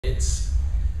It's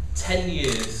 10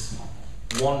 years,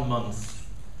 1 month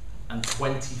and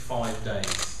 25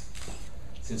 days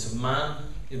since a man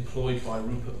employed by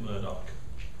Rupert Murdoch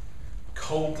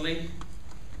coldly,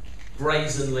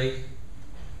 brazenly,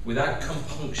 without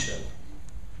compunction,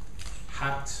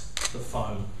 hacked the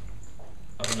phone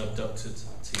of an abducted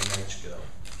teenage girl.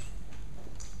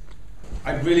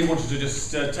 I really wanted to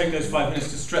just take those 5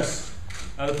 minutes to stress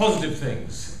the positive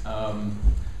things.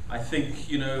 I think,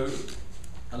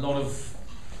 a lot of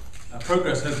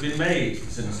progress has been made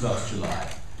since last July.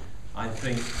 I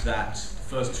think that the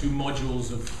first 2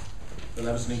 modules of the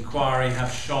Leveson inquiry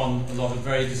have shone a lot of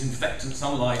very disinfectant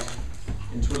sunlight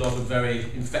into a lot of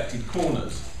very infected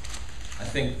corners. I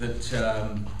think that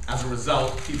as a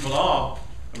result, people are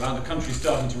around the country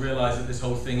starting to realise that this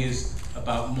whole thing is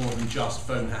about more than just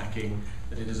phone hacking,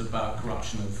 that it is about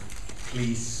corruption of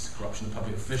police, corruption of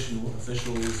public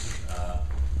officials,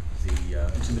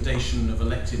 the intimidation of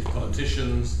elected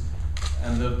politicians,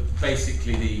 and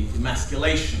basically the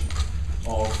emasculation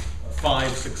of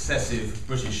 5 successive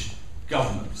British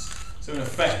governments. So in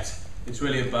effect, it's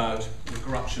really about the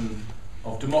corruption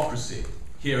of democracy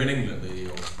here in England,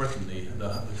 or Britain,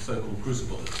 the so-called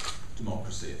crucible of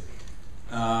democracy.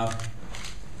 And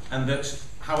that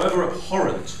however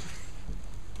abhorrent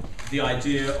the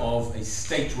idea of a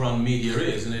state-run media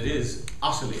is, and it is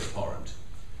utterly abhorrent,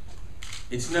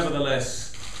 it's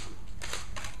nevertheless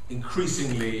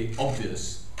increasingly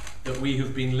obvious that we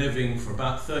have been living for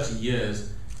about 30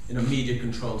 years in a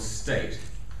media-controlled state,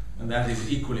 and that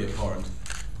is equally abhorrent,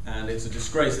 and it's a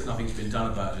disgrace that nothing's been done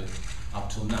about it up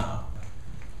till now.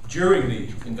 During the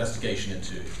investigation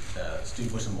into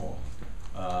Steve Whittemore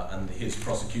and his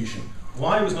prosecution,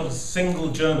 why was not a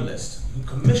single journalist who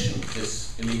commissioned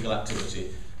this illegal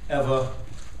activity ever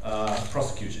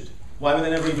prosecuted? Why were they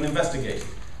never even investigated?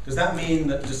 Does that mean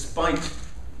that despite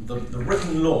the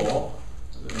written law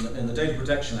in the Data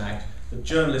Protection Act, that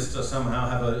journalists somehow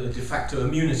have a de facto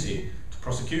immunity to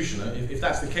prosecution? If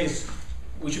that's the case,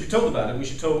 we should be told about it. We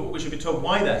should be told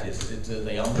why that is. Is it, are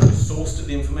they under-resourced at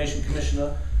the Information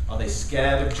Commissioner? Are they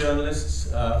scared of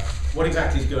journalists? What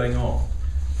exactly is going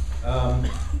on?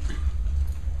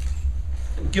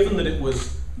 Given that it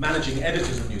was managing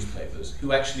editors of newspapers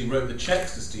who actually wrote the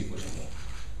checks to Steve Whittemore,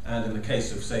 and in the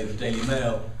case of, say, the Daily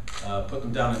Mail, put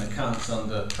them down in accounts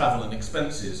under travel and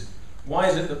expenses, why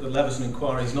is it that the Leveson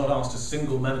inquiry has not asked a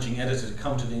single managing editor to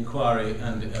come to the inquiry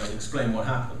and explain what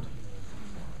happened?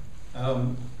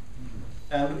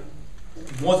 And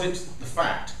was it the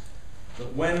fact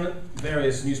that when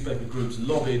various newspaper groups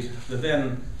lobbied the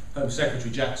then Home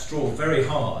Secretary Jack Straw very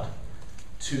hard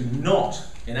to not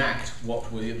enact what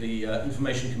the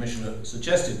Information Commissioner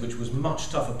suggested, which was much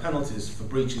tougher penalties for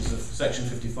breaches of Section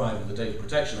 55 of the Data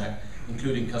Protection Act,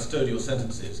 including custodial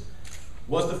sentences,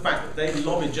 was the fact that they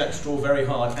lobbied Jack Straw very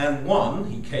hard, and one,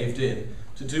 he caved in,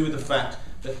 to do with the fact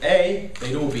that A,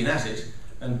 they'd all been at it,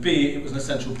 and B, it was an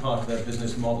essential part of their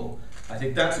business model. I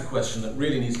think that's a question that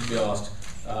really needs to be asked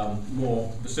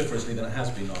more vociferously than it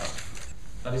has been asked.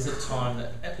 That is a time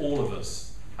that all of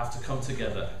us have to come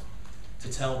together to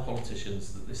tell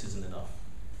politicians that this isn't enough.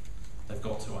 They've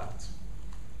got to act.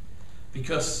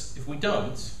 Because if we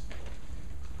don't,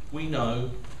 we know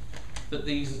that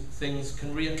these things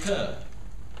can reoccur.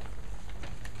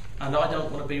 And I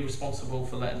don't want to be responsible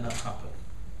for letting that happen.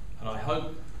 And I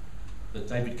hope that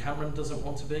David Cameron doesn't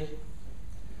want to be.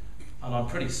 And I'm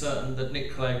pretty certain that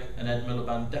Nick Clegg and Ed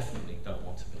Miliband definitely don't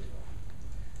want to be.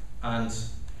 And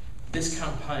this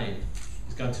campaign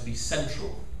is going to be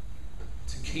central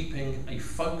to keeping a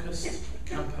focused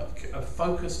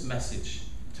message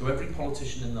to every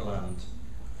politician in the land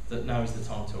that now is the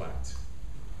time to act.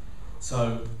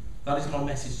 So that is my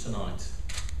message tonight.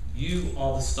 You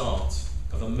are the start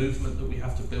of a movement that we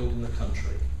have to build in the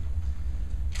country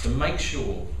to make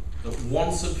sure that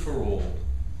once and for all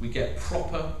we get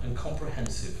proper and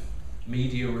comprehensive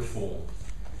media reform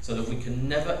so that we can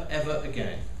never ever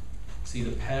again see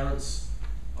the parents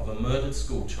of a murdered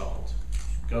schoolchild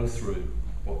go through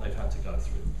what they've had to go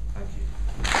through. Thank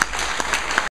you.